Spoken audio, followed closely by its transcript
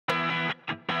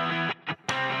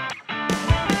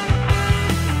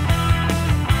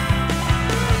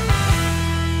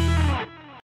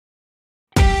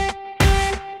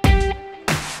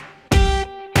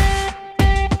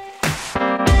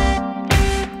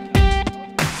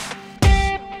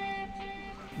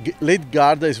Lake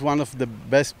Garda is one of the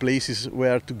best places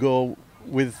where to go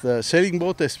with sailing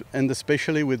boats and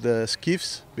especially with the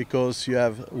skiffs, because you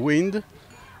have wind,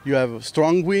 you have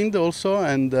strong wind also,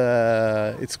 and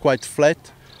it's quite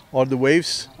flat, or the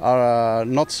waves are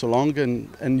not so long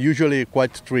and usually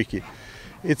quite tricky.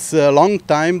 It's a long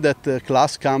time that the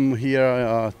class come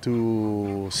here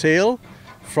to sail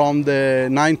from the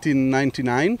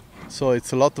 1999, so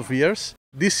it's a lot of years.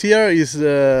 This year is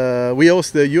we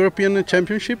host the European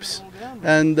Championships,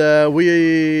 and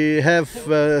we have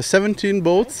 17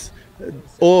 boats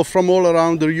all from all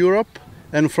around Europe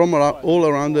and from all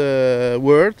around the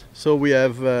world. So we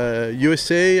have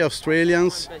USA,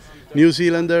 Australians, New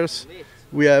Zealanders.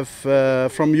 We have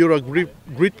from Europe,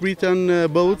 Great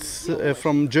Britain boats,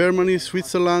 from Germany,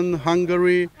 Switzerland,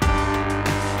 Hungary.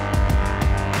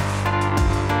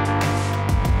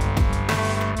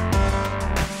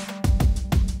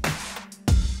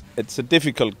 It's a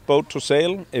difficult boat to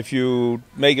sail. If you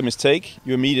make a mistake,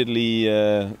 you immediately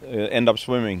end up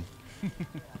swimming.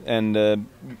 And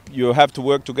you have to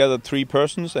work together, 3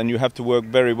 persons, and you have to work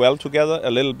very well together.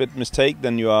 A little bit mistake,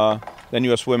 then you are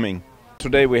swimming.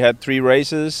 Today we had 3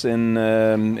 races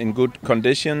in good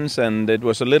conditions, and it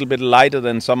was a little bit lighter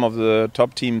than some of the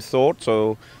top teams thought.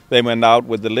 So they went out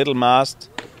with the little mast,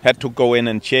 had to go in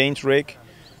and change rig.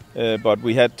 But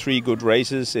we had 3 good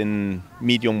races in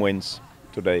medium winds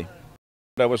today.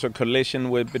 There was a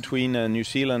collision between a New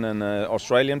Zealand and an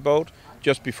Australian boat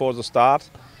just before the start,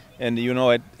 and you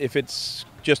know, if it's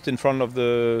just in front of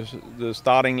the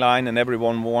starting line and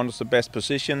everyone wants the best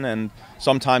position, and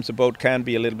sometimes the boat can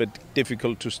be a little bit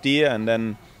difficult to steer, and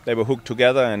then they were hooked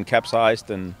together and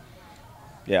capsized, and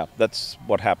yeah, that's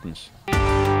what happens.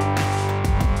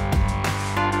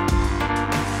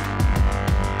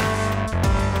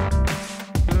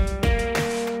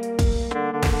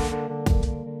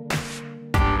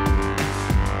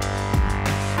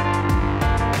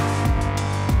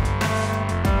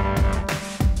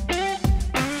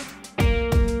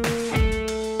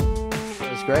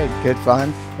 Great, good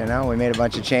fun. You know, we made a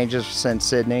bunch of changes since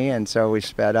Sydney, and so we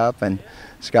sped up. And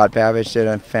Scott Babbage did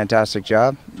a fantastic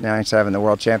job. Now he's having the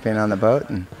world champion on the boat,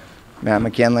 and Matt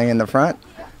McKinley in the front.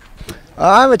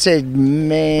 I would say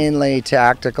mainly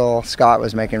tactical. Scott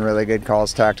was making really good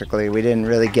calls tactically. We didn't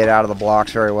really get out of the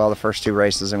blocks very well the first 2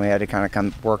 races, and we had to kind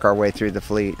of work our way through the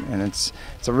fleet. And it's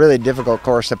a really difficult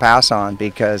course to pass on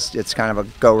because it's kind of a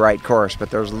go right course, but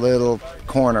there's little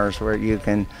corners where you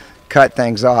can cut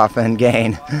things off and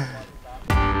gain.